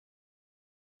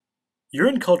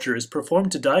Urine culture is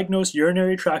performed to diagnose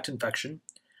urinary tract infection,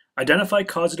 identify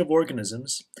causative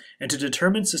organisms, and to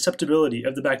determine susceptibility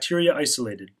of the bacteria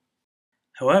isolated.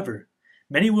 However,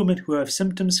 many women who have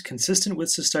symptoms consistent with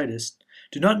cystitis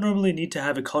do not normally need to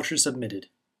have a culture submitted.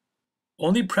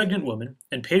 Only pregnant women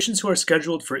and patients who are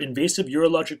scheduled for invasive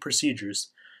urologic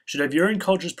procedures should have urine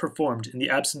cultures performed in the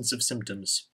absence of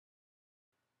symptoms.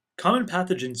 Common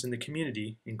pathogens in the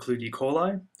community include E.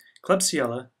 coli,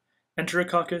 Klebsiella,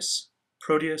 Enterococcus,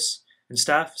 Proteus, and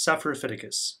Staph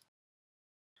saprophyticus.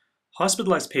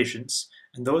 Hospitalized patients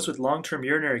and those with long-term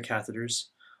urinary catheters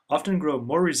often grow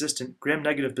more resistant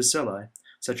gram-negative bacilli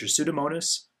such as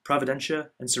Pseudomonas, Providentia,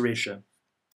 and Serratia.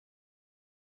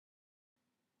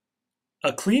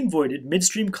 A clean voided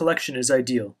midstream collection is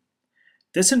ideal.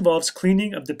 This involves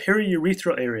cleaning of the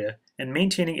periurethral area and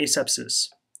maintaining asepsis.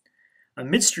 A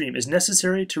midstream is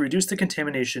necessary to reduce the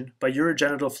contamination by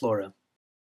urogenital flora.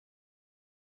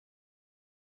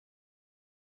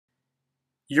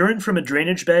 Urine from a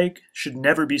drainage bag should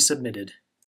never be submitted.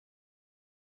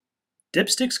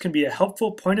 Dipsticks can be a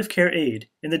helpful point-of-care aid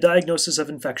in the diagnosis of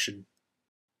infection.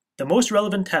 The most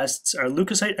relevant tests are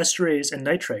leukocyte esterase and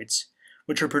nitrites,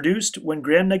 which are produced when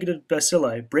gram-negative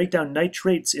bacilli break down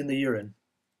nitrates in the urine.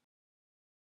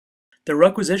 The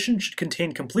requisition should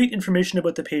contain complete information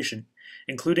about the patient,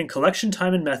 including collection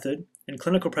time and method, and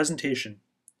clinical presentation.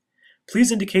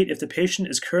 Please indicate if the patient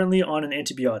is currently on an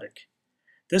antibiotic.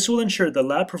 This will ensure the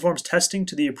lab performs testing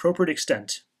to the appropriate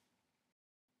extent.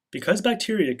 Because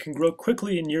bacteria can grow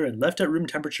quickly in urine left at room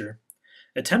temperature,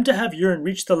 attempt to have urine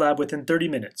reach the lab within 30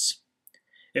 minutes.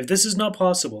 If this is not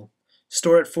possible,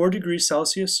 store at 4 degrees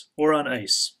Celsius or on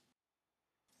ice.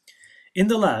 In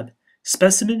the lab,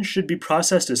 specimens should be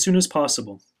processed as soon as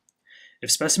possible.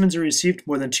 If specimens are received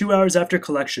more than 2 hours after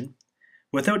collection,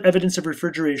 without evidence of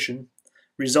refrigeration,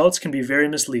 results can be very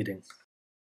misleading.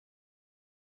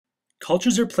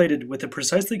 Cultures are plated with a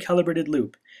precisely calibrated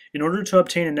loop in order to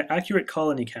obtain an accurate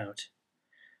colony count.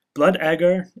 Blood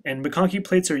agar and McConkey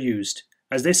plates are used,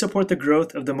 as they support the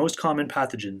growth of the most common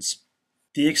pathogens.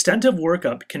 The extent of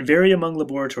workup can vary among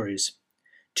laboratories.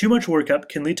 Too much workup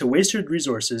can lead to wasted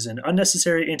resources and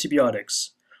unnecessary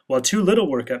antibiotics, while too little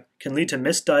workup can lead to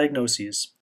missed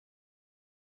diagnoses.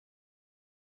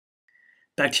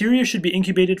 Bacteria should be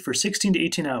incubated for 16 to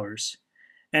 18 hours,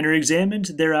 and are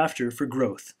examined thereafter for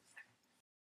growth.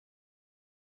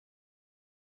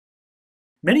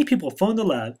 Many people phone the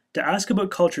lab to ask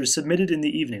about cultures submitted in the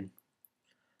evening.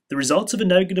 The results of a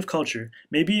negative culture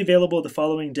may be available the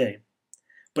following day,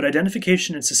 but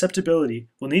identification and susceptibility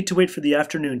will need to wait for the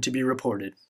afternoon to be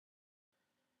reported.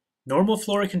 Normal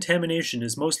flora contamination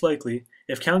is most likely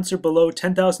if counts are below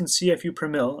 10,000 CFU per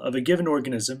mil of a given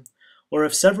organism or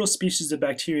if several species of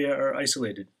bacteria are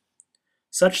isolated.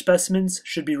 Such specimens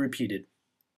should be repeated.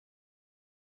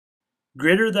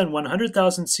 Greater than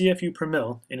 100,000 CFU per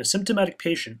mil in a symptomatic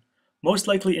patient most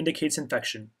likely indicates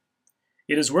infection.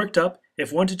 It is worked up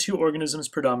if 1 to 2 organisms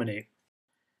predominate.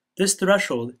 This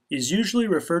threshold is usually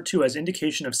referred to as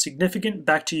indication of significant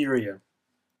bacteriuria.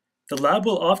 The lab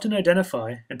will often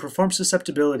identify and perform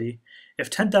susceptibility if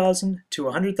 10,000 to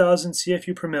 100,000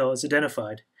 CFU per mil is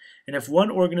identified and if 1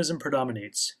 organism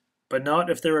predominates, but not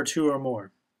if there are 2 or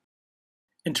more.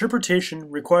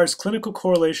 Interpretation requires clinical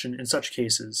correlation in such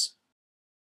cases.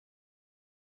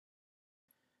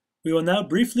 We will now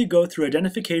briefly go through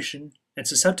identification and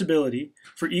susceptibility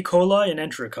for E. coli and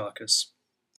Enterococcus.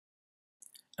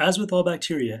 As with all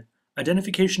bacteria,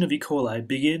 identification of E. coli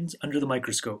begins under the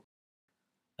microscope.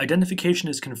 Identification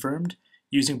is confirmed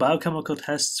using biochemical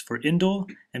tests for indole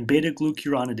and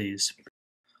beta-glucuronidase.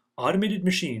 Automated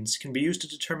machines can be used to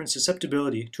determine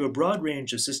susceptibility to a broad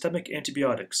range of systemic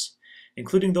antibiotics,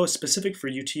 including those specific for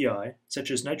UTI,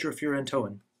 such as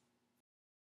nitrofurantoin.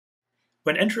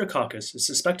 When Enterococcus is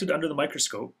suspected under the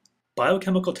microscope,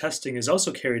 biochemical testing is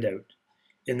also carried out,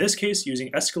 in this case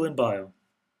using Escalin Bio.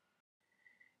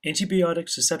 Antibiotic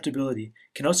susceptibility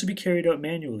can also be carried out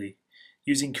manually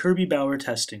using Kirby-Bauer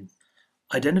testing.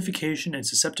 Identification and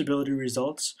susceptibility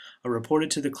results are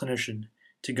reported to the clinician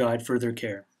to guide further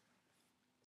care.